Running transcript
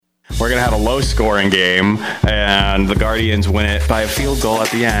we're going to have a low-scoring game, and the Guardians win it by a field goal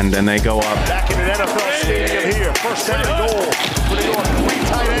at the end, and they go up. Back in an NFL stadium here. First down and goal for New York. 3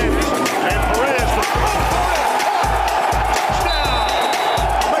 tight ends. And Perez.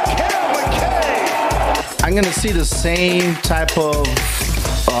 I'm going to see the same type of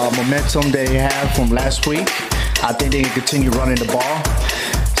momentum they had from last week. I think they can continue running the ball.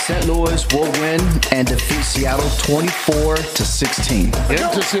 St. Louis will win and defeat Seattle 24-16.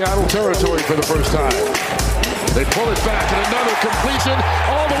 Into Seattle territory for the first time. They pull it back and another completion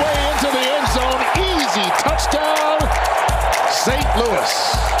all the way into the end zone. Easy touchdown, St. Louis.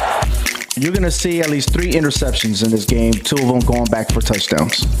 You're going to see at least 3 interceptions in this game, 2 of them going back for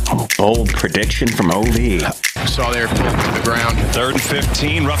touchdowns. Oh, bold prediction from OV. Saw there to the ground. 3rd and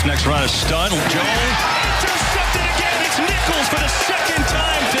 15. Roughnecks run a stun. Joel intercepted again. It's Nichols for the second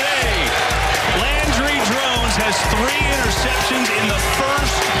time today. Landry Jones has 3 interceptions in the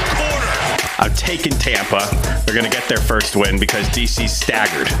first quarter. I'm taking Tampa. They're going to get their first win because DC's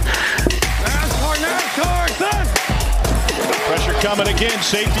staggered. Pressure coming again.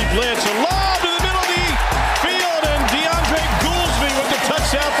 Safety blitz. A lob to the middle of the field. And DeAndre Goolsby with the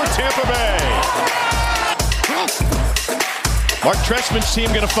touchdown for Tampa Bay. Mark Trestman's team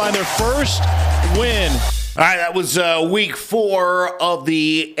going to find their first win. All right, that was week 4 of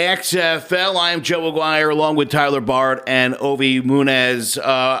the XFL. I am Joe Aguirre along with Tyler Bard and Ovi Munez.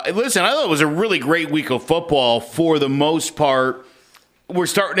 Listen, I thought it was a really great week of football for the most part. We're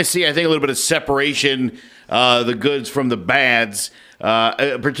starting to see, I think, a little bit of separation, the goods from the bads,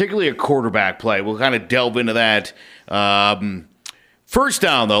 particularly a quarterback play. We'll kind of delve into that. First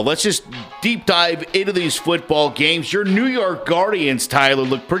down, though, let's just deep dive into these football games. Your New York Guardians, Tyler,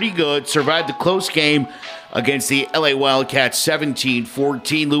 looked pretty good, survived the close game against the LA Wildcats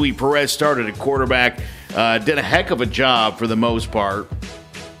 17-14. Luis Perez started at quarterback, did a heck of a job for the most part.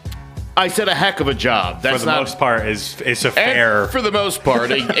 I said a heck of a job. That's for the most part is a fair. For the most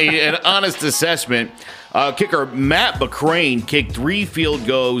part, an honest assessment. Kicker Matt McCrane kicked 3 field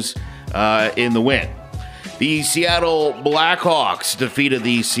goals in the win. The Seattle Blackhawks defeated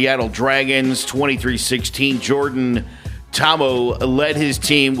the Seattle Dragons 23-16. Jordan Tamo led his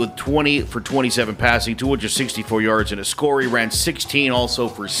team with 20 for 27 passing, 264 yards and a score. He ran 16 also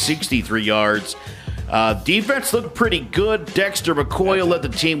for 63 yards. Defense looked pretty good. Dexter McCoy led the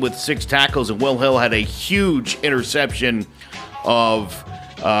team with 6 tackles, and Will Hill had a huge interception of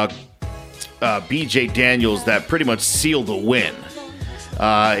B.J. Daniels that pretty much sealed the win.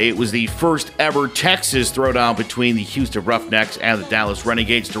 It was the first ever Texas throwdown between the Houston Roughnecks and the Dallas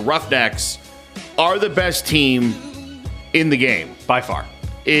Renegades. The Roughnecks are the best team in the game. By far.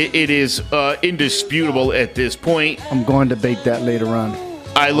 It is indisputable at this point. I'm going to bake that later on.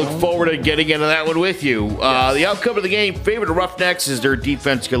 I look forward to getting into that one with you. The outcome of the game favored the Roughnecks as their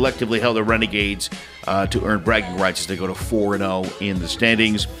defense collectively held the Renegades to earn bragging rights as they go to 4-0 in the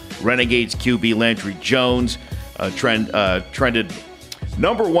standings. Renegades QB Landry Jones trended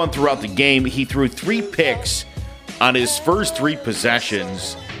number 1 throughout the game. He threw 3 picks on his first 3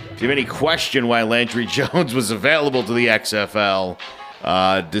 possessions. If you have any question why Landry Jones was available to the XFL,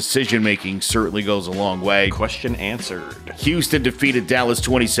 decision-making certainly goes a long way. Question answered. Houston defeated Dallas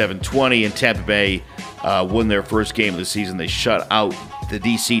 27-20, and Tampa Bay won their first game of the season. They shut out the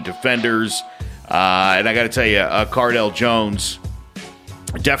DC Defenders. And I got to tell you, Cardell Jones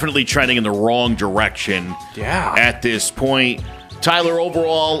definitely trending in the wrong direction at this point. Tyler,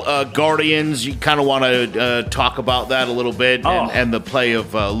 overall, Guardians, you kind of want to talk about that a little bit and the play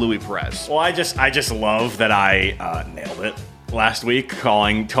of Luis Perez. Well, I just love that I nailed it last week,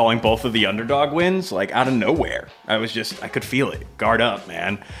 calling both of the underdog wins, like, out of nowhere. I could feel it. Guard up,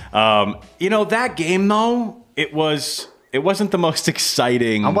 man. That game, though, it wasn't the most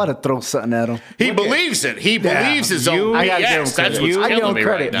exciting. I'm about to throw something at him. He believes it. He believes his own. I gotta give him That's credit. what's killing me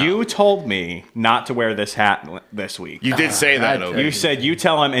right now. You told me not to wear this hat this week. You did say that, Obi. You said, you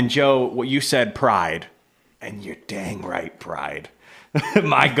tell him, and Joe, what you said, pride. And you're dang right, pride.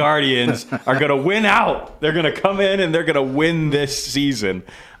 My Guardians are going to win out. They're going to come in and they're going to win this season.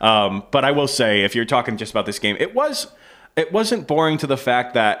 But I will say, if you're talking just about this game, it wasn't boring to the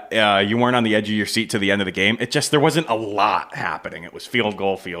fact that you weren't on the edge of your seat to the end of the game. There wasn't a lot happening. It was field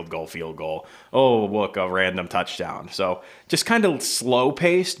goal, field goal, field goal. Oh, look, a random touchdown. So just kind of slow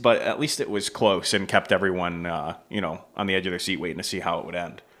paced, but at least it was close and kept everyone, on the edge of their seat waiting to see how it would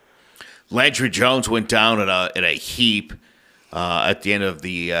end. Landry Jones went down in a heap at the end of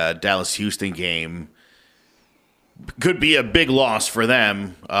the Dallas-Houston game. Could be a big loss for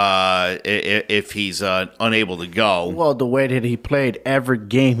them if he's unable to go. Well, the way that he played, every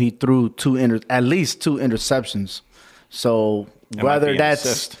game he threw at least two interceptions. So whether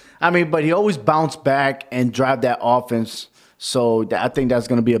that's, I mean, but he always bounced back and drive that offense. So I think that's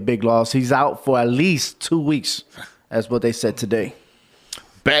going to be a big loss. He's out for at least 2 weeks. That's what they said today.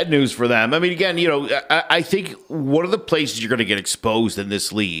 Bad news for them. I mean, again, I think one of the places you're going to get exposed in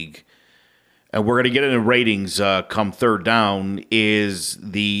this league, and we're going to get into ratings come third down, is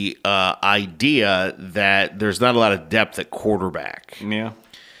the idea that there's not a lot of depth at quarterback. Yeah.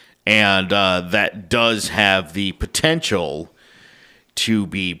 And that does have the potential to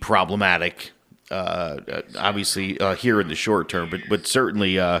be problematic, obviously here in the short term, but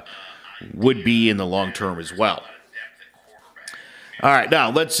certainly would be in the long term as well. All right, now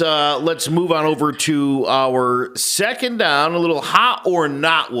let's move on over to our second down. A little hot or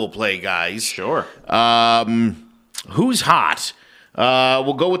not we'll play, guys. Sure. Who's hot?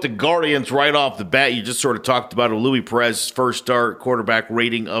 We'll go with the Guardians right off the bat. You just sort of talked about Luis Perez, first start, quarterback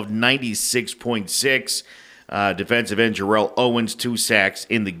rating of 96.6. Defensive end Jarrell Owens, 2 sacks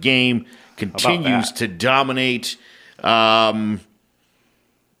in the game. Continues to dominate.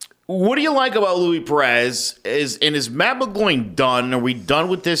 What do you like about Luis Perez? Is Matt McGloin done? Are we done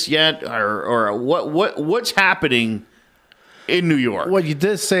with this yet? Or what's happening in New York? Well, you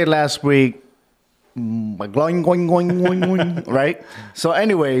did say last week, going, right? So,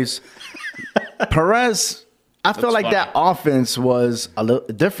 anyways, Perez, I feel like that offense was a little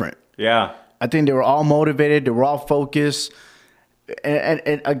different. Yeah. I think they were all motivated. They were all focused. And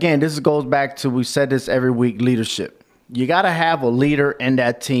again, this goes back to, we said this every week, leadership. You got to have a leader in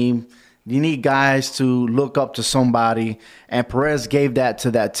that team. You need guys to look up to somebody, and Perez gave that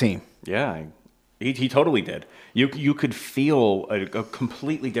to that team. Yeah, he totally did. You could feel a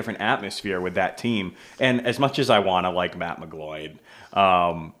completely different atmosphere with that team. And as much as I want to like Matt McGloin,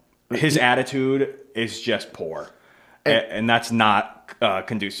 his attitude is just poor. And that's not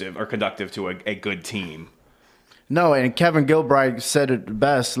conducive or conductive to a good team. No, and Kevin Gilbride said it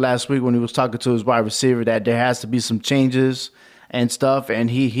best last week when he was talking to his wide receiver that there has to be some changes and stuff, and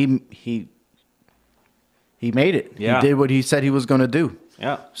he made it. Yeah. He did what he said he was going to do.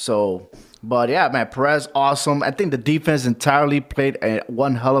 Yeah. So, but yeah, man, Perez, awesome. I think the defense entirely played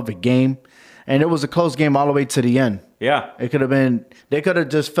one hell of a game, and it was a close game all the way to the end. Yeah. They could have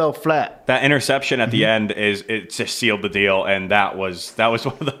just fell flat. That interception at the end it just sealed the deal, and that was one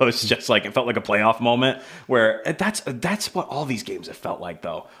of those, just like, it felt like a playoff moment where that's what all these games have felt like,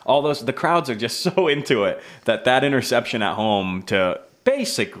 though. The crowds are just so into it that interception at home to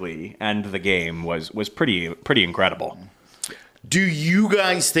basically end the game was pretty incredible. Do you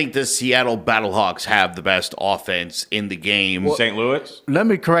guys think the Seattle Battlehawks have the best offense in the game? St. Louis? Let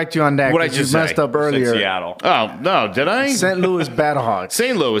me correct you on that. What'd I just you messed say? up earlier. Said Seattle. Oh, no, did I? St. Louis Battlehawks.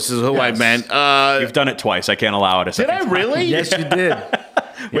 St. Louis is who I meant. You've done it twice. I can't allow it a Did second I time. really? Yes, you did.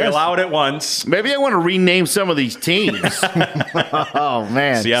 We allowed it once. Maybe I want to rename some of these teams. Oh,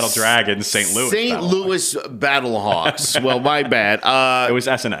 man. Seattle Dragons, St. Louis. St. Battle. Louis Battlehawks. Well, my bad. It was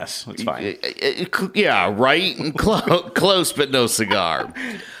SNS. It's fine. Yeah, right? Close, but no cigar.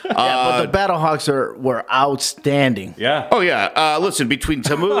 But the Battlehawks were outstanding. Yeah. Oh, yeah. Listen, between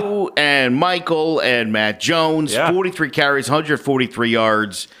Tamu and Michael and Matt Jones, 43 carries, 143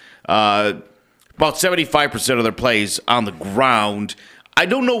 yards, about 75% of their plays on the ground. I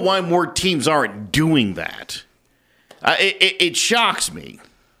don't know why more teams aren't doing that. It shocks me.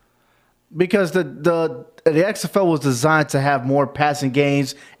 Because the XFL was designed to have more passing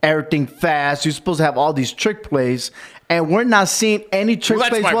games, everything fast. You're supposed to have all these trick plays, and we're not seeing any trick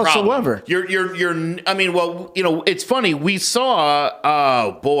plays whatsoever. Problem. I mean, well, it's funny. We saw,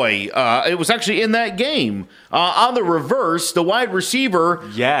 it was actually in that game on the reverse, the wide receiver.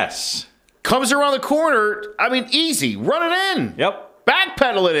 Yes. Comes around the corner. I mean, easy. Run it in. Yep.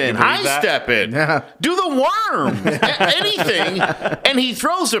 Backpedal it in. High that? step it. Yeah. Do the worm. Anything. And he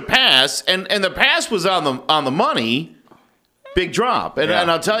throws a pass, and the pass was on the money. Big drop. And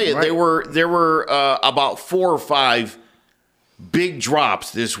I'll tell you, there were about 4 or 5 big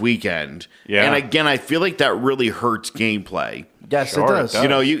drops this weekend. Yeah. And again, I feel like that really hurts gameplay. Yes, Sure, it does. it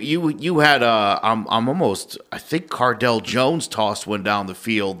does. You had I'm almost, I think Cardell Jones tossed one down the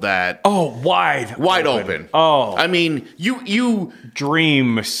field that Wide open. Oh, I mean, you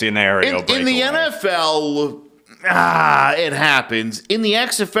dream scenario. in the NFL, it happens. In the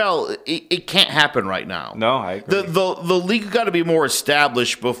XFL, it can't happen right now. No, I agree. The league got to be more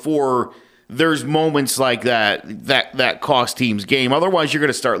established before there's moments like that cost teams game. Otherwise, you're going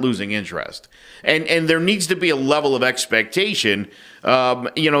to start losing interest. And there needs to be a level of expectation. And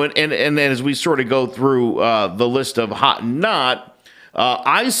as we sort of go through the list of hot and not,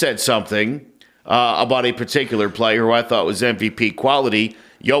 I said something about a particular player who I thought was MVP quality.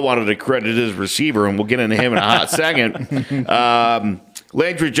 Y'all wanted to credit his receiver, and we'll get into him in a hot second.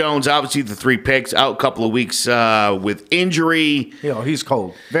 Landry Jones, obviously the 3 picks, out a couple of weeks with injury. He's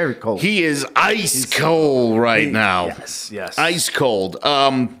cold, very cold. He is ice cold right now. Yes. Ice cold.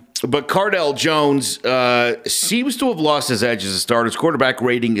 But Cardale Jones seems to have lost his edge as a starter. His quarterback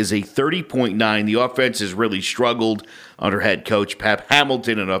rating is a 30.9. The offense has really struggled under head coach Pep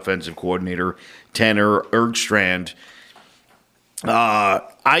Hamilton and offensive coordinator Tanner Ergstrand.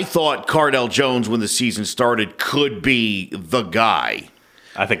 I thought Cardale Jones, when the season started, could be the guy.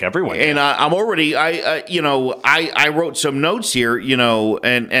 I think everyone. And I'm already, I wrote some notes here,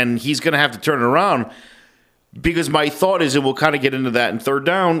 and he's going to have to turn it around. Because my thought is, and we'll kind of get into that in third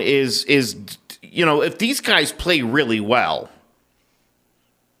down, is if these guys play really well,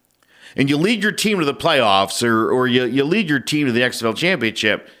 and you lead your team to the playoffs, or you lead your team to the XFL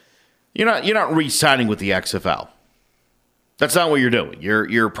championship, you're not re-signing with the XFL. That's not what you're doing.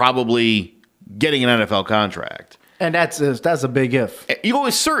 You're probably getting an NFL contract, and that's a big if.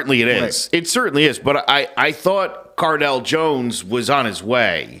 Certainly it is. Right. It certainly is. But I thought Cardale Jones was on his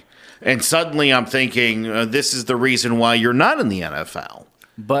way. And suddenly I'm thinking, this is the reason why you're not in the NFL.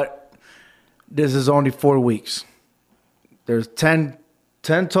 But this is only 4 weeks. There's 10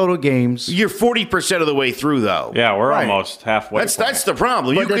 total games. You're 40% of the way through, though. Yeah, we're almost halthway. That's the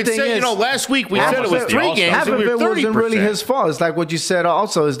problem. But you could say, last week we said it was 3 games. Half of it wasn't really his fault. It's like what you said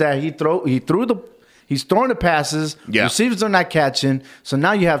also, is that he's throwing the passes, receivers are not catching, so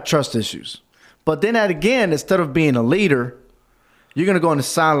now you have trust issues. But then again, instead of being a leader, you're going to go on the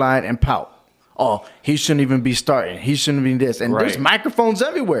sideline and pout. Oh, he shouldn't even be starting. He shouldn't be this. And there's microphones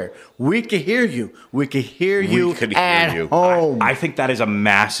everywhere. We can hear you. We can hear you at home. I think that is a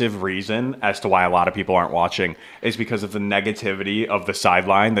massive reason as to why a lot of people aren't watching, is because of the negativity of the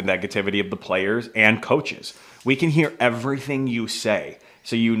sideline, the negativity of the players and coaches. We can hear everything you say,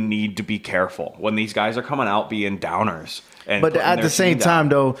 so you need to be careful when these guys are coming out being downers. But at the same time,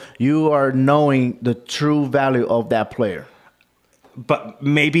 though, you are knowing the true value of that player. But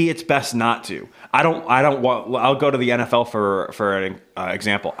maybe it's best not to. I don't want. I'll go to the NFL for an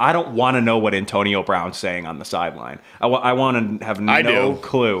example. I don't want to know what Antonio Brown's saying on the sideline. I want to have no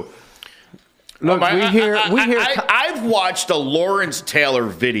clue. Look, we hear. I've watched a Lawrence Taylor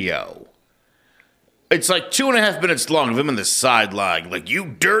video. It's like 2.5 minutes long of him on the sideline, like, "You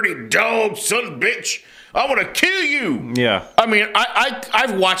dirty dog, son of a bitch. I want to kill you." Yeah. I mean,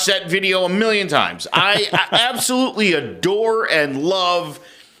 I've watched that video a million times. I absolutely adore and love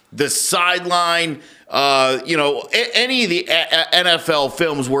the sideline. Any of the NFL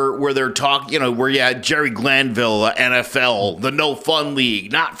films where they're talking, where you had Jerry Glanville, NFL, the No Fun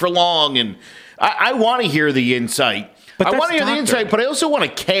League, Not for Long. And I want to hear the insight. I want to hear the insight, but I also want to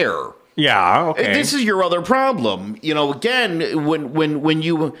care. Yeah, okay. This is your other problem. Again, when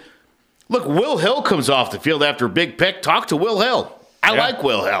you... Look, Will Hill comes off the field after a big pick. Talk to Will Hill. I like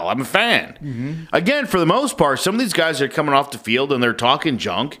Will Hill. I'm a fan. Mm-hmm. Again, for the most part, some of these guys are coming off the field and they're talking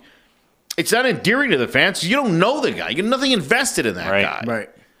junk. It's not endearing to the fans. You don't know the guy. You got nothing invested in that guy. Right.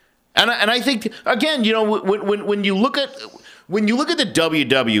 And I think, again, when you look at the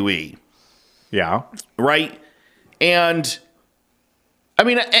WWE, right, and I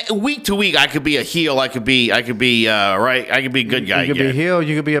mean, week to week, I could be a heel. I could be right. I could be a good guy. You could be a heel.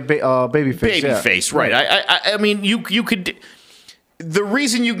 You could be a baby face. Baby face, right? I mean, you could. The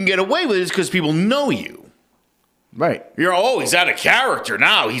reason you can get away with it is because people know you. Right. He's out of character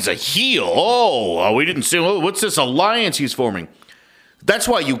now. He's a heel. We didn't see. What's this alliance he's forming? That's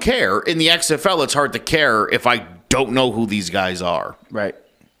why you care. In the XFL, it's hard to care if I don't know who these guys are. Right.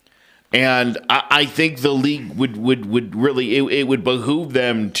 And I think the league would really, it would behoove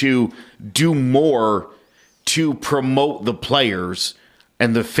them to do more to promote the players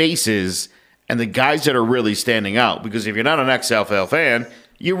and the faces and the guys that are really standing out. Because if you're not an XFL fan,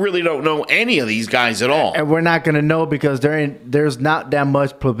 you really don't know any of these guys at all. And we're not going to know because there's not that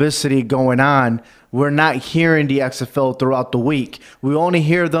much publicity going on. We're not hearing the XFL throughout the week. We only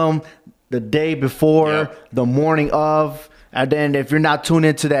hear them the day before, the morning of. And then if you're not tuned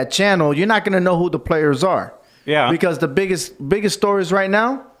into that channel, you're not going to know who the players are. Yeah. Because the biggest stories right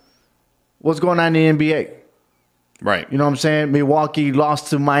now, what's going on in the NBA. Right. You know what I'm saying? Milwaukee lost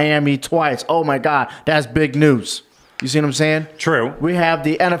to Miami twice. Oh, my God. That's big news. You see what I'm saying? True. We have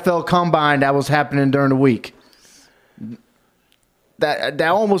the NFL Combine that was happening during the week. That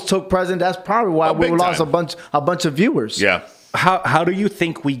almost took precedent. That's probably why we lost a bunch of viewers. Yeah. How do you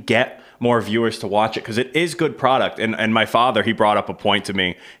think we get more viewers to watch it? Because it is good product. And my father, he brought up a point to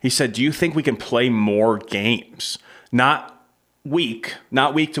me. He said, do you think we can play more games? Not week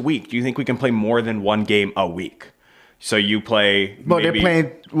to week. Do you think we can play more than one game a week? So you play. But they're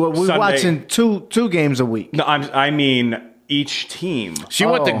playing. Well, we're watching two games a week. No, I mean, each team. She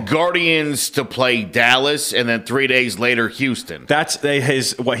went the Guardians to play Dallas, and then 3 days later, Houston. That's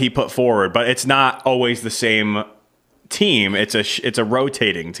what he put forward, but it's not always the same team. It's a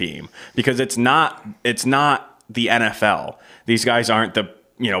rotating team because it's not the NFL. These guys aren't the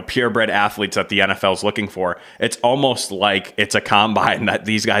purebred athletes that the NFL is looking for. It's almost like it's a combine that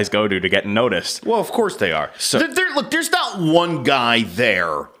these guys go to get noticed. Well, of course they are. So look, there's not one guy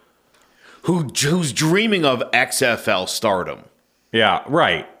there who's dreaming of XFL stardom. Yeah,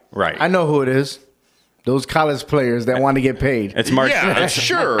 right. I know who it is. Those college players that want to get paid. It's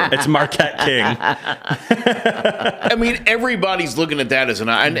sure. It's Marquette King. I mean, everybody's looking at that as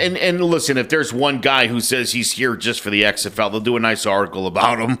and listen, if there's one guy who says he's here just for the XFL, they'll do a nice article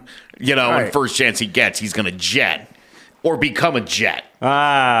about him. And first chance he gets, he's going to jet or become a Jet.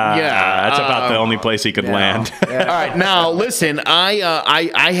 That's about the only place he could land. All right, now listen,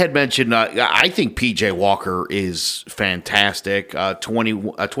 I had mentioned I think PJ Walker is fantastic.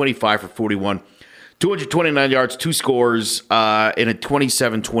 25 for 41. 229 yards, 2 scores in a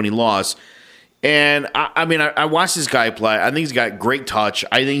 27-20 loss. And, I watched this guy play. I think he's got great touch.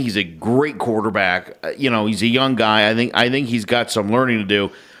 I think he's a great quarterback. He's a young guy. I think he's got some learning to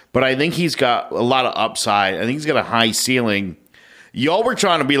do. But I think he's got a lot of upside. I think he's got a high ceiling. Y'all were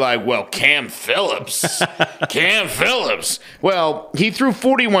trying to be like, well, Cam Phillips. Cam Phillips. Well, he threw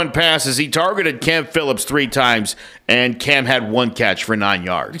 41 passes. He targeted Cam Phillips 3 times, and Cam had 1 catch for 9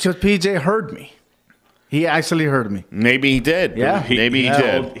 yards. Because PJ heard me. He actually heard me. Maybe he did. Yeah. Maybe he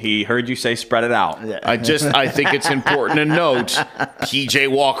did. He heard you say spread it out. Yeah. I think it's important to note PJ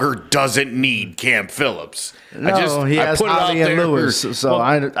Walker doesn't need Cam Phillips. No, he has Holly and Lewis, so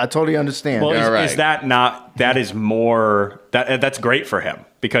I totally understand. Well, is that not, that is more, that's great for him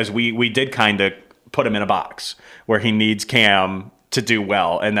because we did kind of put him in a box where he needs Cam to do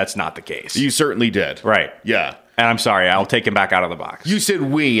well, and that's not the case. You certainly did. Right. Yeah. And I'm sorry, I'll take him back out of the box. You said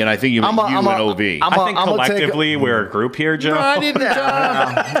we, and I think you meant you and OV. I think collectively we're a group here, Joe. No, I didn't.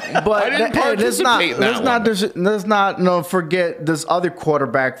 But I didn't participate in that one. Let's not forget this other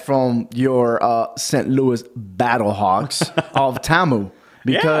quarterback from your St. Louis Battlehawks of Tamu.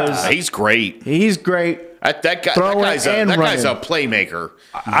 Because he's great. He's great. That guy's a playmaker.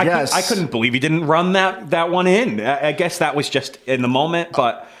 I couldn't believe he didn't run that one in. I guess that was just in the moment,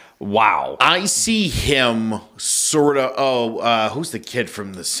 but wow. I see him sort of. Who's the kid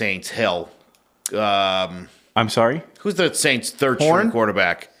from the Saints? Hill. I'm sorry? Who's the Saints' third string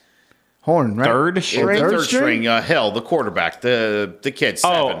quarterback? Horn, right? Third string. Hill, the quarterback, the kid.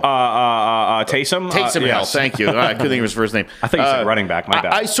 7. Taysom. Taysom Hill. Thank you. I couldn't think of his first name. I think he's a running back. My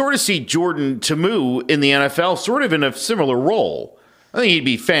bad. I sort of see Jordan Tamu in the NFL, sort of in a similar role. I think he'd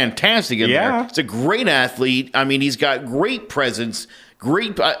be fantastic in there. He's a great athlete. I mean, he's got great presence.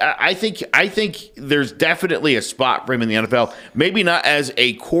 Great. I think there's definitely a spot for him in the NFL. Maybe not as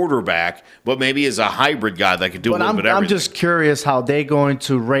a quarterback, but maybe as a hybrid guy that could do a little bit of everything. I'm just curious how they're going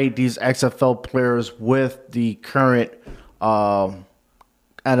to rate these XFL players with the current NFL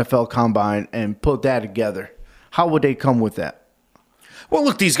combine and put that together. How would they come with that? Well,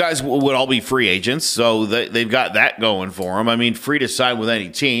 look, these guys would all be free agents, so they've got that going for them. I mean, free to sign with any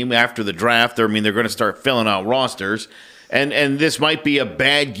team after the draft. They're going to start filling out rosters. And this might be a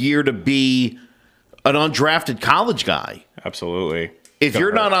bad year to be an undrafted college guy. Absolutely. If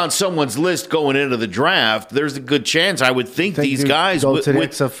you're not on someone's list going into the draft, there's a good chance I would think these guys go to the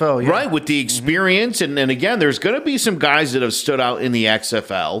XFL, right, with the experience. And again, there's going to be some guys that have stood out in the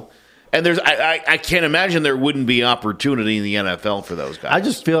XFL. And I can't imagine there wouldn't be opportunity in the NFL for those guys. I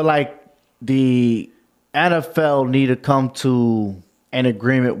just feel like the NFL need to come to an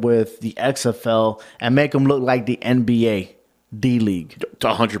agreement with the XFL and make them look like the NBA D-League.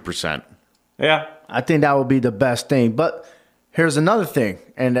 100%. Yeah. I think that would be the best thing. But here's another thing,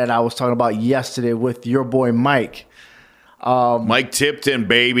 and that I was talking about yesterday with your boy Mike. Mike Tipton,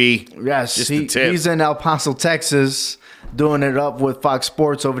 baby. Yes, he's in El Paso, Texas, doing it up with Fox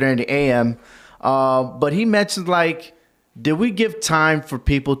Sports over there in the AM. But he mentioned, did we give time for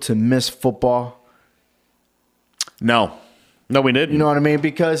people to miss football? No, we didn't. You know what I mean?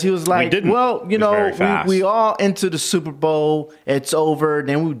 Because he was like, well, we all into the Super Bowl. It's over.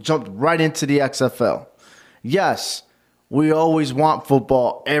 Then we jumped right into the XFL. Yes, we always want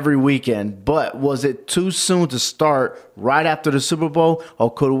football every weekend. But was it too soon to start right after the Super Bowl?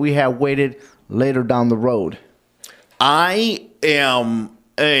 Or could we have waited later down the road? I think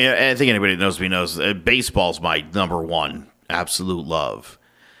anybody that knows me knows baseball's my number one absolute love.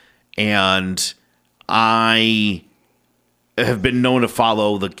 And I have been known to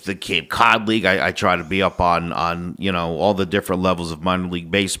follow the Cape Cod League. I try to be up on all the different levels of minor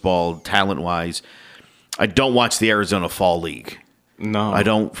league baseball, talent-wise. I don't watch the Arizona Fall League. No. I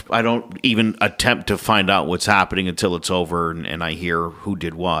don't even attempt to find out what's happening until it's over and I hear who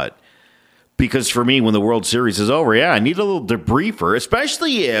did what. Because for me, when the World Series is over, I need a little debriefer,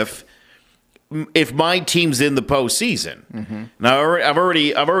 especially if my team's in the postseason. Mm-hmm. Now, I've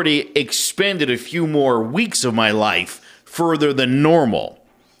already expended a few more weeks of my life further than normal.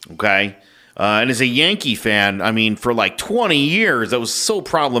 Okay, and as a Yankee fan, I mean, for like 20 years, that was so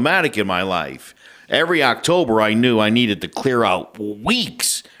problematic in my life. Every October, I knew I needed to clear out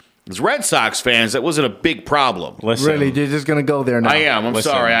weeks. As Red Sox fans, that wasn't a big problem. Listen, Really, you're just gonna go there now? I am. I'm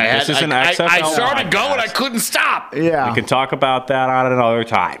Listen, sorry. I this is an XFL started going. I podcast. couldn't stop. Yeah. we can talk about that on another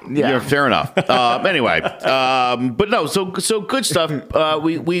time. Yeah. Fair enough. Anyway, but no. So good stuff.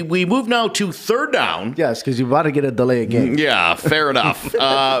 We move now to third down. Yes, because you're about to get a delay game. Yeah, fair enough.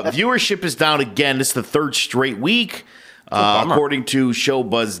 Viewership is down again. This is the third straight week. According to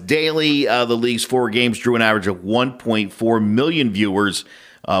Showbuzz Daily, the league's 4 games drew an average of 1.4 million viewers.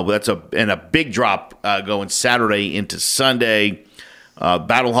 That's a big drop going Saturday into Sunday.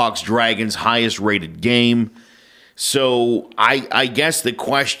 Battlehawks Dragons highest rated game. So I guess the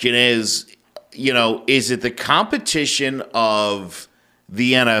question is, is it the competition of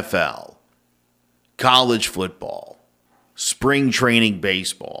the NFL, college football, spring training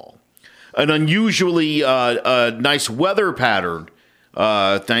baseball, an unusually nice weather pattern?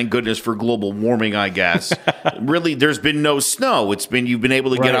 Thank goodness for global warming, I guess. Really, there's been no snow. You've been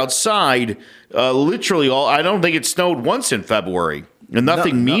able to get outside literally all. I don't think it snowed once in February, and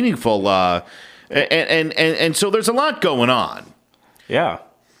nothing meaningful. And so there's a lot going on. Yeah.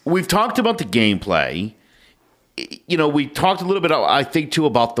 We've talked about the gameplay. We talked a little bit, I think, too,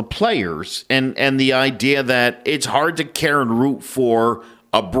 about the players and the idea that it's hard to care and root for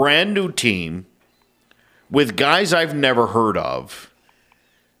a brand new team with guys I've never heard of.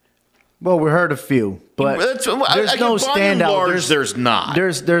 Well, we heard a few, but there's no standout. There's not.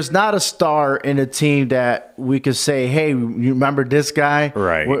 There's not a star in a team that we could say, hey, you remember this guy?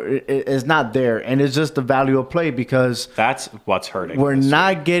 Right. It's not there, and it's just the value of play because That's what's hurting. we're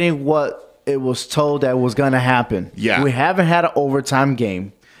not getting what it was told that was going to happen. Yeah. We haven't had an overtime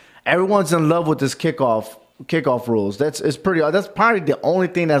game. Everyone's in love with this kickoff rules. That's probably the only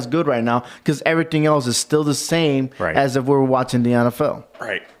thing that's good right now because everything else is still the same as if we were watching the NFL.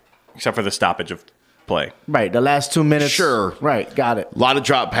 Right. Except for the stoppage of play. Right. The last 2 minutes. Sure. Right. Got it. A lot of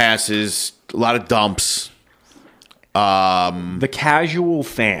drop passes, a lot of dumps. The casual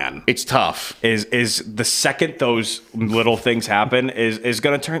fan It's tough. is the second those little things happen is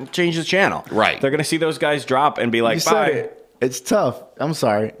going to change the channel. Right. They're going to see those guys drop and be like, You bye. said it. It's tough. I'm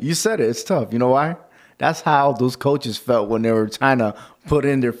sorry. You said it. It's tough. You know why? That's how those coaches felt when they were trying to put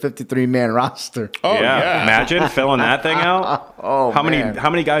in their 53-man roster. Oh, Yeah. Imagine filling that thing out. How man.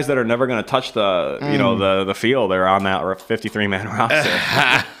 many guys that are never going to touch the field are on that 53-man roster?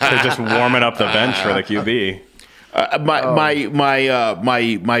 They're just warming up the bench for the QB.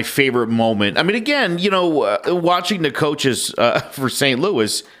 My favorite moment. I mean, again, watching the coaches for St.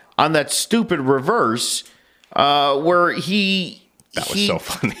 Louis on that stupid reverse where That was so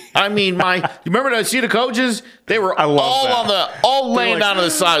funny. I mean, you remember to see the coaches? They were I love all that. all laying down on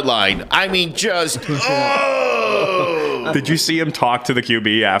the sideline. I mean, just Did you see him talk to the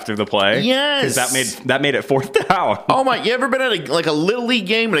QB after the play? Yes. Because that made it fourth down. Oh my! You ever been at a little league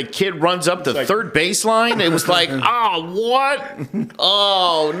game and a kid runs up the third baseline? It was like, what?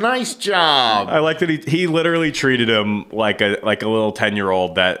 Oh, nice job. I like that he literally treated him like a little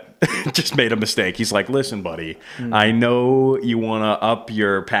 10-year-old that just made a mistake. He's like, listen, buddy, I know you want to up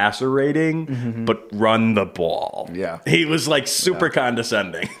your passer rating, but run the ball. Yeah. He was like super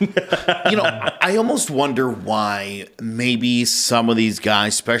condescending. I almost wonder why maybe some of these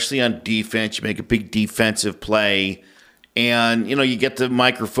guys, especially on defense, you make a big defensive play and, you get the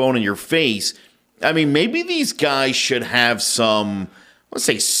microphone in your face. I mean, maybe these guys should have some, let's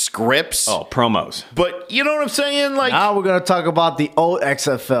say, scripts. Oh, promos. But you know what I'm saying? Like, Now we're going to talk about the old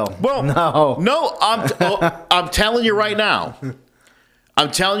XFL. well, no, I'm telling you right now.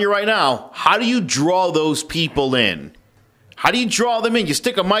 How do you draw those people in? How do you draw them in? You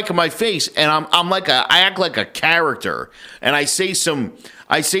stick a mic in my face, and I act like a character, and I say some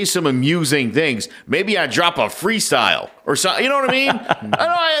amusing things. Maybe I drop a freestyle or something. You know what I mean?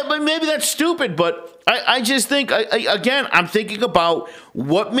 I don't know. Maybe that's stupid, but I just think again, I'm thinking about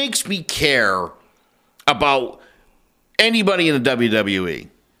what makes me care about anybody in the WWE.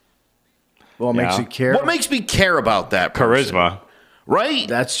 What makes you care? What makes me care about that person? Charisma. Right?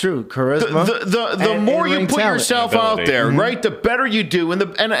 That's true. Charisma. The and more you in-ring put talent. yourself out there, right, the better you do.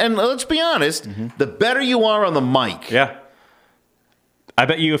 And let's be honest, the better you are on the mic. Yeah. I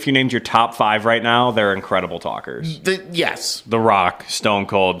bet you if you named your top 5 right now, they're incredible talkers. Yes. The Rock, Stone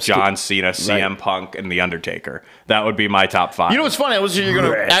Cold, John Cena, CM Punk, and The Undertaker. That would be my top 5. You know what's funny? I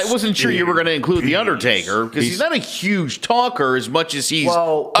wasn't sure you were going to include The Undertaker because he's not a huge talker as much as he's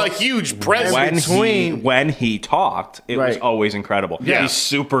a huge presence. When he talked, it was always incrable. Yeah. He's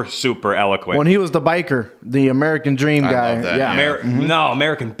super, super eloquent. When he was the biker, the American Dream guy. love that, Yeah. No,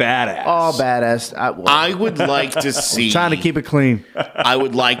 American Badass. Oh, badass. I would like to see. Trying to keep it clean. I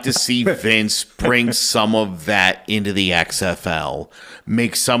would like to see Vince bring some of that into the XFL.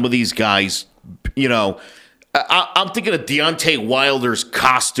 Make some of these guys, I'm thinking of Deontay Wilder's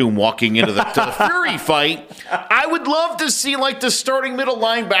costume walking into the Fury fight. I would love to see the starting middle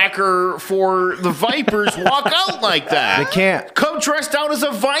linebacker for the Vipers walk out like that. They can't. Come dressed out as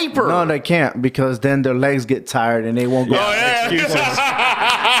a Viper. No, they can't because then their legs get tired and they won't go. Oh, yeah,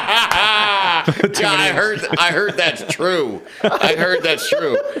 I heard that's true. I heard that's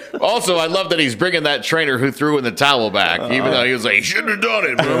true. Also, I love that he's bringing that trainer who threw in the towel back, even though he was like, he shouldn't have done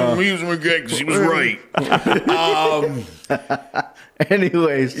it, but he was because he was right.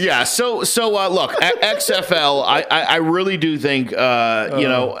 Anyways. Yeah, so look, XFL, I really do think,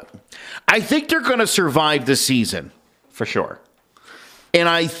 I think they're going to survive the season. For sure. And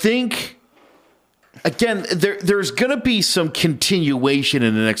I think... Again, there's going to be some continuation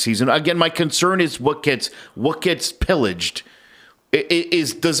in the next season. Again, my concern is what gets pillaged.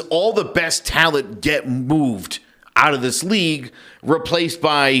 Does all the best talent get moved out of this league, replaced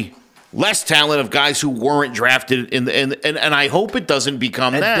by less talent of guys who weren't drafted and I hope it doesn't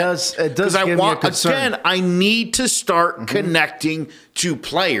become that. It does give me a concern. Again, I need to start connecting to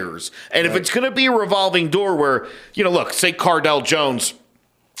players. And if it's going to be a revolving door where, look, say Cardell Jones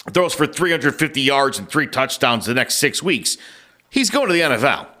throws for 350 yards and 3 touchdowns the next 6 weeks, he's going to the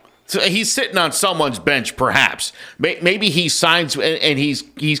NFL. So he's sitting on someone's bench, perhaps. Maybe he signs and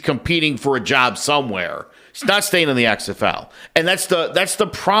he's competing for a job somewhere. He's not staying in the XFL. And that's the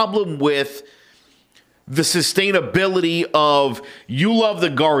problem with the sustainability of, you love the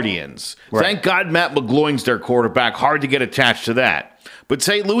Guardians. Right. Thank God Matt McGloin's their quarterback. Hard to get attached to that. But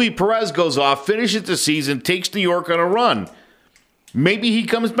say Luis Perez goes off, finishes the season, takes New York on a run. Maybe he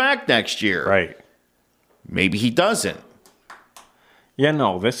comes back next year. Right. Maybe he doesn't. Yeah,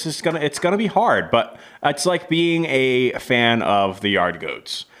 no, it's gonna be hard, but it's like being a fan of the Yard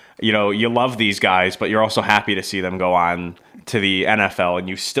Goats. You love these guys, but you're also happy to see them go on to the NFL, and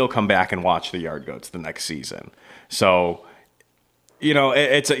you still come back and watch the Yard Goats the next season. So,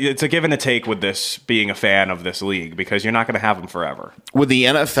 it's a give and a take with this being a fan of this league, because you're not going to have them forever. With the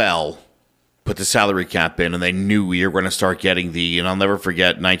NFL put the salary cap in, and they knew we were going to start getting and I'll never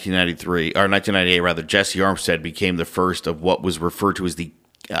forget 1998 rather, Jesse Armstead became the first of what was referred to as the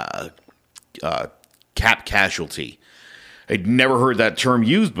cap casualty. I'd never heard that term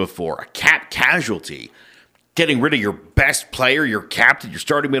used before, a cap casualty. Getting rid of your best player, your captain, your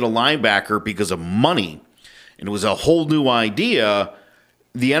starting middle linebacker because of money. And it was a whole new idea.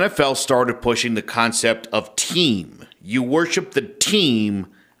 The NFL started pushing the concept of team. You worship the team,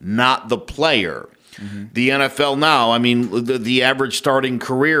 not the player. Mm-hmm. The NFL now, the average starting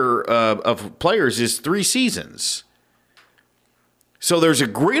career of players is 3 seasons. So there's a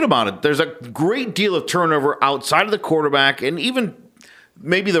great deal of turnover outside of the quarterback, and even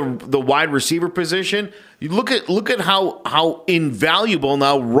maybe the wide receiver position. You look at how invaluable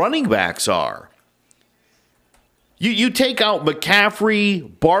now running backs are. You take out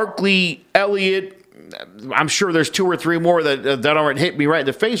McCaffrey, Barkley, Elliott. I'm sure there's 2 or 3 more that aren't hit me right in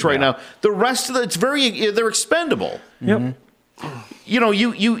the face right now. The rest of they're expendable. Yep.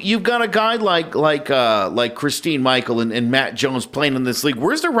 You've got a guy like Christine Michael and Matt Jones playing in this league.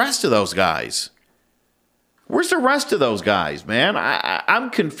 Where's the rest of those guys? Where's the rest of those guys, man? I'm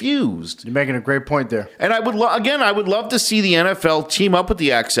confused. You're making a great point there. And I would love to see the NFL team up with the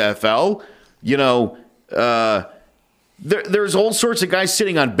XFL. There's all sorts of guys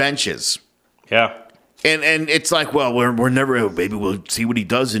sitting on benches. Yeah. And it's like, well, we're never, maybe we'll see what he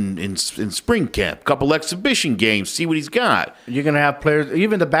does in spring camp. Couple exhibition games, see what he's got. You're going to have players,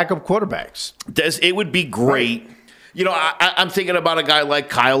 even the backup quarterbacks. It would be great. Right. I'm thinking about a guy like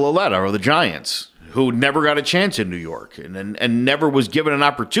Kyle Lauletta or the Giants, who never got a chance in New York and never was given an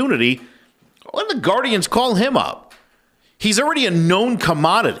opportunity. When the Guardians call him up, he's already a known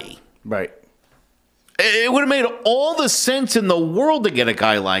commodity. Right. It would have made all the sense in the world to get a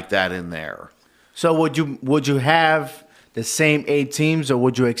guy like that in there. So would you have the same 8 teams, or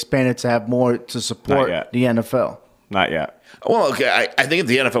would you expand it to have more to support the NFL? Not yet. Well, okay, I think if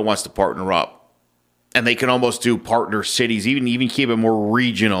the NFL wants to partner up, and they can almost do partner cities, even keep it more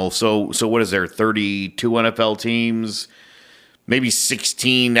regional. So what is there, 32 NFL teams? maybe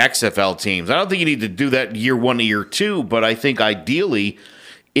 16 XFL teams. I don't think you need to do that year 1 to year 2, but I think ideally,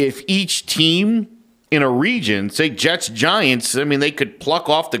 if each team in a region, say Jets, Giants, I mean, they could pluck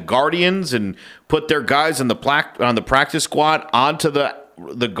off the Guardians and put their guys on the practice squad onto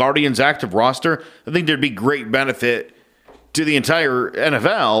the Guardians active roster. I think there'd be great benefit to the entire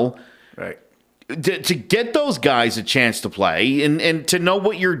NFL. Right. To get those guys a chance to play and to know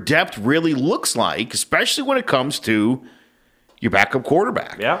what your depth really looks like, especially when it comes to your backup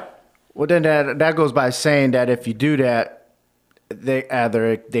quarterback. Yeah. Well, then that goes by saying that if you do that,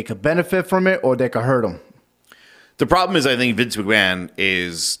 they could benefit from it or they could hurt them. The problem is I think Vince McMahon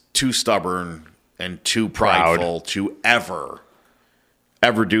is too stubborn and too prideful to ever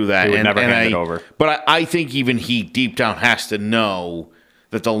do that. He would never hand it over. But I think even he deep down has to know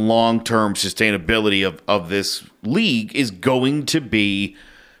that the long-term sustainability of this league is going to be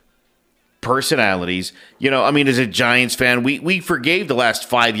personalities. You know, I mean, as a Giants fan, we forgave the last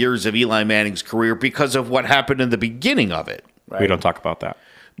 5 years of Eli Manning's career because of what happened in the beginning of it. Right. We don't talk about that.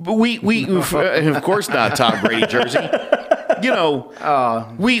 But we of course not Tom Brady jersey. You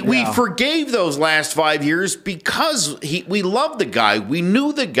know, we forgave those last 5 years because we loved the guy. We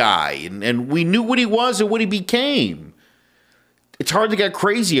knew the guy, and we knew what he was and what he became. It's hard to get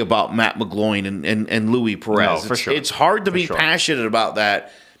crazy about Matt McGloin and Louis Perez. No, for sure. It's hard to be passionate about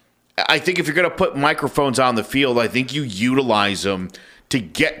that. I think if you're going to put microphones on the field, I think you utilize them to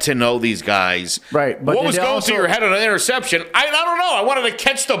get to know these guys. Right. But what was going through your head on an interception? I don't know. I wanted to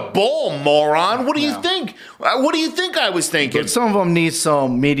catch the ball, moron. What do you think? What do you think I was thinking? But some of them need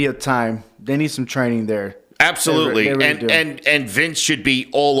some media time. They need some training there. Absolutely. They really do. And Vince should be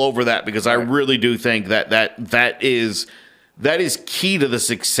all over that because I really do think that is key to the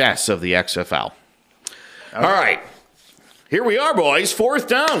success of the XFL. All right. Here we are, boys. 4th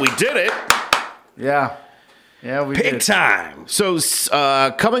down. We did it. Yeah. Yeah, we Big did. time. So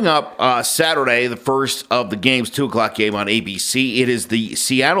coming up Saturday, the first of the games, 2:00 game on ABC, it is the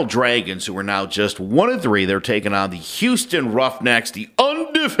Seattle Dragons, who are now just 1-3. They're taking on the Houston Roughnecks, the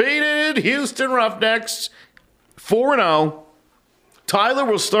undefeated Houston Roughnecks, 4-0. Tyler,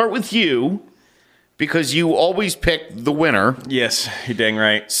 we'll start with you because you always pick the winner. Yes, you're dang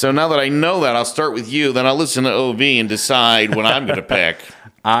right. So now that I know that, I'll start with you. Then I'll listen to OV and decide what I'm going to pick.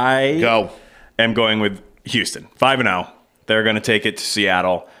 I am going with Houston, 5-0. They're going to take it to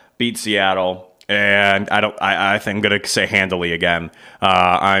Seattle, beat Seattle, and I think I'm going to say handily again.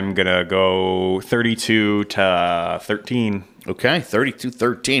 I'm going to go 32-13. Okay,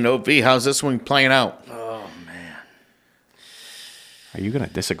 32-13. OV, how's this one playing out? Oh, man. Are you going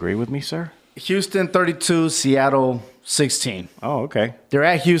to disagree with me, sir? Houston 32, Seattle 16. Oh, okay. They're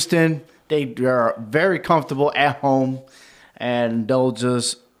at Houston. They're very comfortable at home, and they'll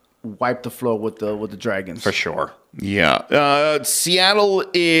just wipe the floor with the Dragons. For sure. Yeah. Seattle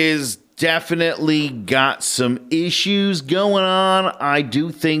is definitely got some issues going on. I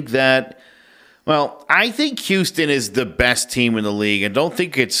do think that, I think Houston is the best team in the league. I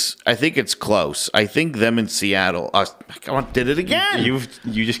think it's close. I think them and Seattle, did it again. You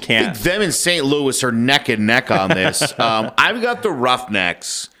just I can't. think them and St. Louis are neck and neck on this. I've got the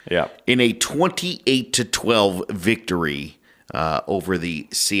Roughnecks in a 28-12 victory over the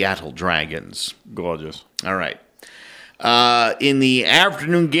Seattle Dragons. Gorgeous. All right. In the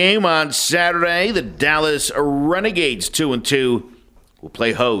afternoon game on Saturday, the Dallas Renegades, 2-2, will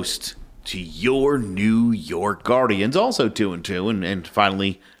play host to your New York Guardians, also 2-2, and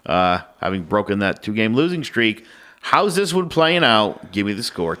finally, having broken that 2-game losing streak. How's this one playing out? Give me the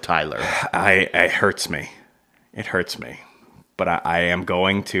score, Tyler. It hurts me. It hurts me. But I am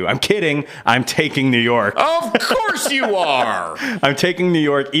going to. I'm kidding. I'm taking New York. Of course you are. I'm taking New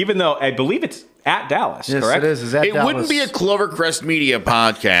York, even though I believe it's at Dallas, Yes, correct? it is. It's at It Dallas. wouldn't be a Clovercrest Media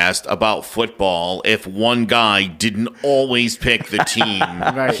podcast about football if one guy didn't always pick the team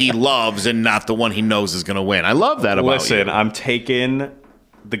he loves and not the one he knows is going to win. I love that about you. Listen, I'm taking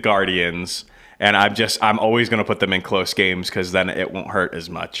the Guardians, and I'm always going to put them in close games because then it won't hurt as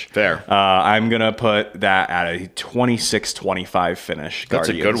much. Fair. I'm going to put that at a 26-25 finish. That's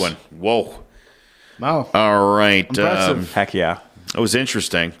Guardians. a good one. Whoa. Wow. All right. Impressive. Heck yeah. It was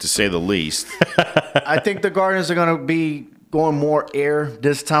interesting, to say the least. I think the Guardians are going to be going more air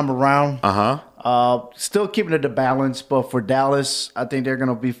this time around. Still keeping it a balance, but for Dallas, I think they're going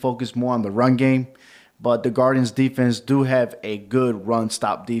to be focused more on the run game. But the Guardians defense do have a good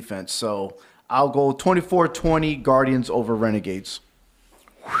run-stop defense. So I'll go 24-20 Guardians over Renegades.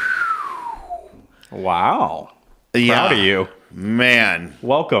 Wow. Yeah. Proud of you. Man.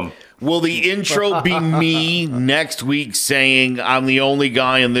 Welcome. Will the intro be me next week saying I'm the only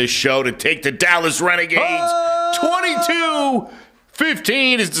guy in this show to take the Dallas Renegades 22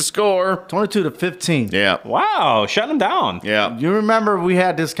 15 is the score. 22-15. Yeah. Wow, shutting them down. Yeah. You remember we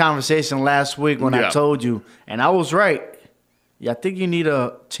had this conversation last week when Yeah. I told you, and I was right. Yeah, I think you need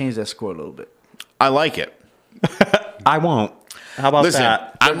to change that score a little bit. I like it. I won't. How about Listen,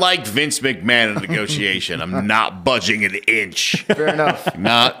 that? I'm like Vince McMahon in negotiation. I'm not budging an inch. Fair enough.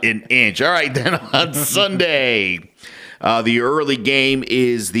 Not an inch. All right, then on Sunday, the early game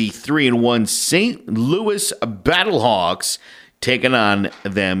is the 3-1 St. Louis Battlehawks taking on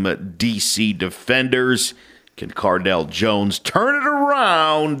them DC Defenders. Can Cardell Jones turn it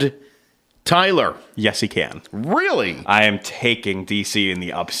around? Tyler. Yes, he can. Really? I am taking DC in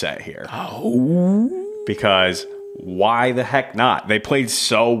the upset here. Oh. Because why the heck not? They played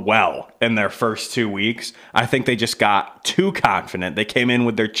so well in their first 2 weeks. I think they just got too confident. They came in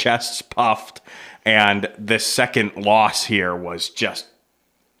with their chests puffed, and the second loss here was just,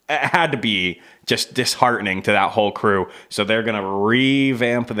 it had to be just disheartening to that whole crew. So they're going to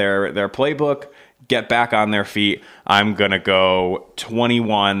revamp their playbook, get back on their feet. I'm going to go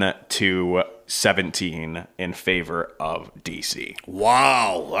 21-17 in favor of DC.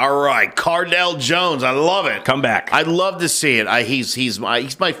 Wow. All right. Cardell Jones. I love it. Come back. I'd love to see it. He's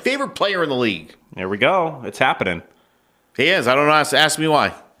my favorite player in the league. Here we go. It's happening. He is. I don't know. Ask me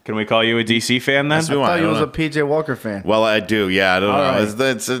why. Can we call you a DC fan then? Ask me I why. thought I you don't was know. a PJ Walker fan. Well, I do. Yeah, I don't know.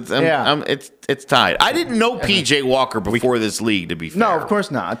 Right. It's tied. I didn't know PJ Walker before this league, to be fair. No, of course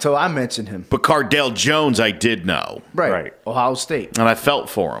not. Until I mentioned him. But Cardell Jones, I did know, Right. Ohio State. and I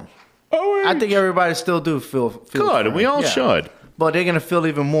felt for him. I think everybody still do feel Good, and we all Yeah. should. But they're gonna feel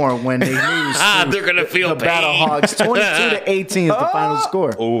even more when they lose. They're gonna feel the pain. Battlehawks. 22-18 is the final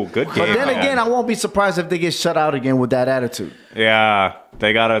score. Oh, good game. But then again, I won't be surprised if they get shut out again with that attitude. yeah,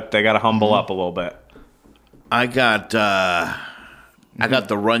 they gotta humble up a little bit. I got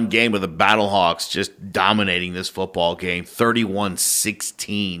the run game of the Battlehawks just dominating this football game,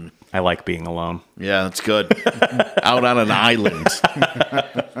 31-16. I like being alone. Yeah, that's good. Out on an island.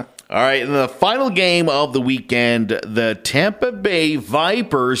 All right, in the final game of the weekend, the Tampa Bay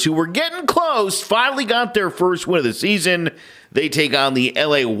Vipers, who were getting close, finally got their first win of the season. They take on the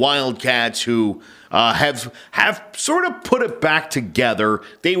LA Wildcats, who have sort of put it back together.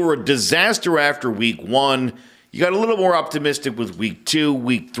 They were a disaster after week one. You got a little more optimistic with week 2,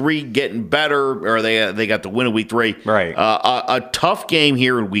 week 3 getting better, or they got the win in week 3. Right. A tough game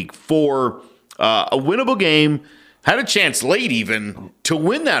here in week 4, a winnable game. Had a chance late even to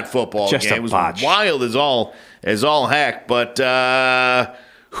win that football Just game. a It was botch. wild as all heck. But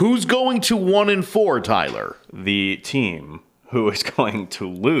who's going to 1-4, Tyler? The team who is going to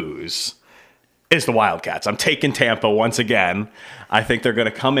lose is the Wildcats. I'm taking Tampa once again. I think they're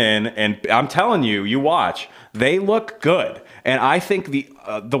going to come in, and I'm telling you, you watch. They look good. And I think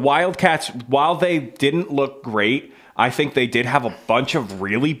the Wildcats, while they didn't look great, I think they did have a bunch of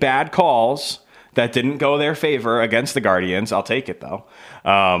really bad calls that didn't go their favor against the Guardians. I'll take it, though.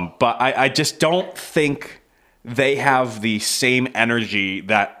 But I just don't think they have the same energy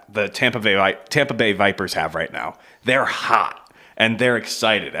that the Tampa Bay Vipers have right now. They're hot, and they're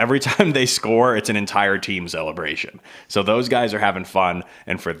excited. Every time they score, it's an entire team celebration. So those guys are having fun,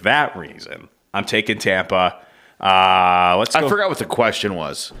 and for that reason, I'm taking Tampa. Let's go. I forgot what the question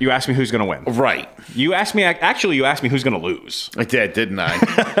was. You asked me who's going to win. Right. You asked me who's going to lose. I did, didn't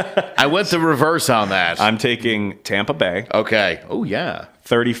I? I went the reverse on that. I'm taking Tampa Bay, Okay. Oh, yeah.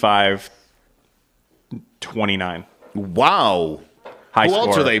 35-29. Wow. High Who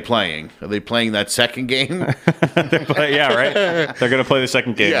else score. are they playing? Are they playing that second game? Yeah, right? They're going to play the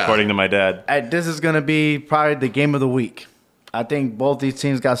second game, Yeah. according to my dad. This is going to be probably the game of the week. I think both these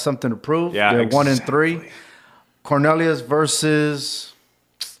teams got something to prove. Yeah, They're exactly. 1-3. Cornelius versus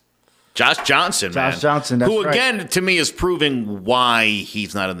Josh Johnson, man. Josh Johnson, that's who, right. again, to me is proving why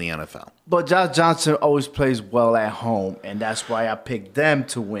he's not in the NFL. But Josh Johnson always plays well at home, and that's why I picked them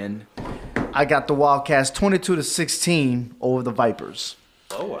to win. I got the Wildcats 22-16 over the Vipers.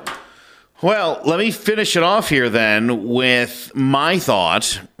 Well, let me finish it off here then with my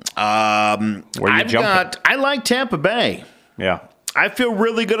thought. Where you jumping? I like Tampa Bay. Yeah. I feel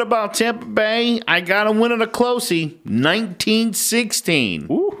really good about Tampa Bay. I got to win it a closey, 19-16.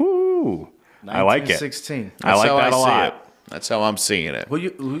 Woohoo. I like it. 16. I like how that a see lot. it. That's how I'm seeing it. Who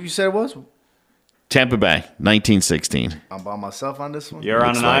you said it was? Tampa Bay, 19-16. I'm by myself on this one. You're on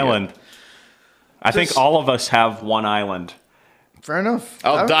Looks an like island. I think all of us have one island. Fair enough.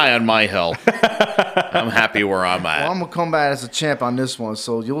 I'll die on my hill. I'm happy where I'm at. Well, I'm gonna come back as a champ on this one,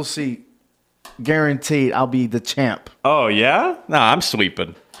 so you'll see. Guaranteed, I'll be the champ. Oh, yeah? Nah, I'm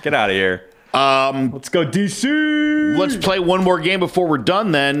sweeping. Get out of here. Let's go DC. Let's play one more game before we're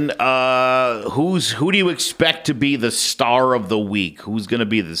done then. Who do you expect to be the star of the week? Who's going to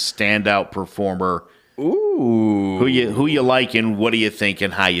be the standout performer? Ooh. Who you liking? What do you think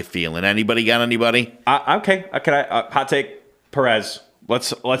and how you feeling? Anybody got anybody? Okay. Hot take, Perez.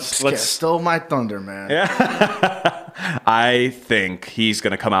 Let's Stole my thunder, man. I think he's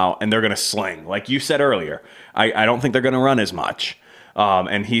going to come out and they're going to sling. Like you said earlier, I don't think they're going to run as much.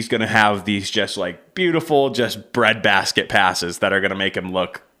 And he's going to have these just like beautiful, just breadbasket passes that are going to make him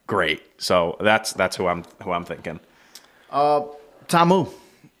look great. So that's who I'm thinking. Tamu.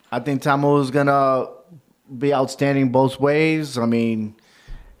 I think Tamu is going to be outstanding both ways. I mean,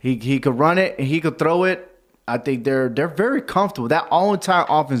 he could run it, he could throw it. I think they're very comfortable. That entire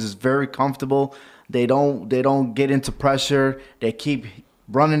offense is very comfortable. They don't get into pressure. They keep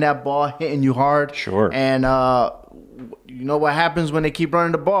running that ball, hitting you hard. Sure. And you know what happens when they keep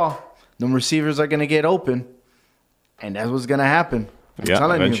running the ball? The receivers are going to get open, and that's what's going to happen. I'm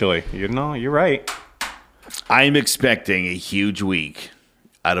telling eventually. You know, you're right. I'm expecting a huge week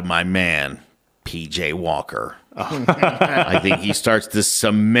out of my man, P.J. Walker. I think he starts to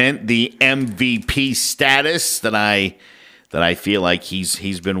cement the MVP status that I feel like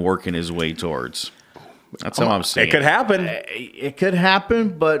he's been working his way towards. That's how I'm saying. It could happen. It could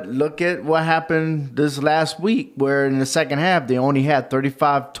happen, but look at what happened this last week, where in the second half they only had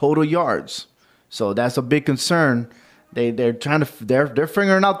 35 total yards. So that's a big concern. They're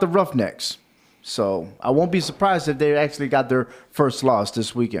figuring out the Roughnecks. So I won't be surprised if they actually got their first loss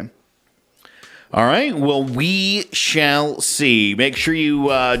this weekend. All right. Well, we shall see. Make sure you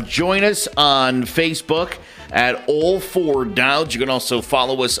join us on Facebook at All4Downs. You can also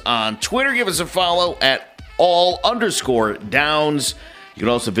follow us on Twitter. Give us a follow at all_downs. You can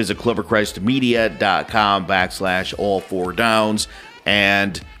also visit clovercrestmedia.com/All4Downs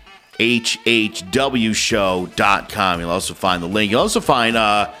and hhwshow.com. You'll also find the link. You'll also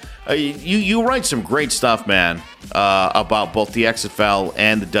find you write some great stuff, man, about both the XFL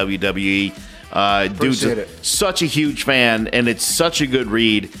and the WWE. Dude's such a huge fan, and it's such a good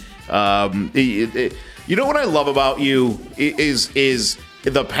read. You know what I love about you is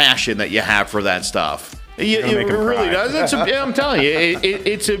the passion that you have for that stuff. It really does. I'm telling you,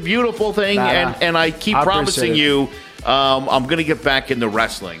 it's a beautiful thing, and I keep promising you. I'm going to get back into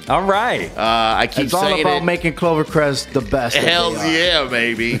wrestling. All right. I keep it's saying all about making Clovercrest the best. Hell yeah,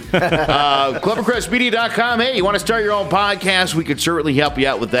 baby. ClovercrestMedia.com. Hey, you want to start your own podcast? We could certainly help you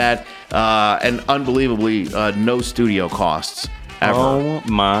out with that. And unbelievably, no studio costs ever. Oh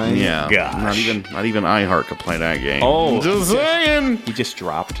my gosh. Not even iHeart could play that game. Oh, just saying. He just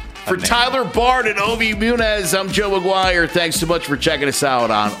dropped. For Tyler Bard and Ovi Muniz, I'm Joe McGuire. Thanks so much for checking us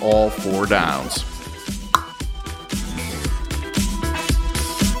out on All4Downs.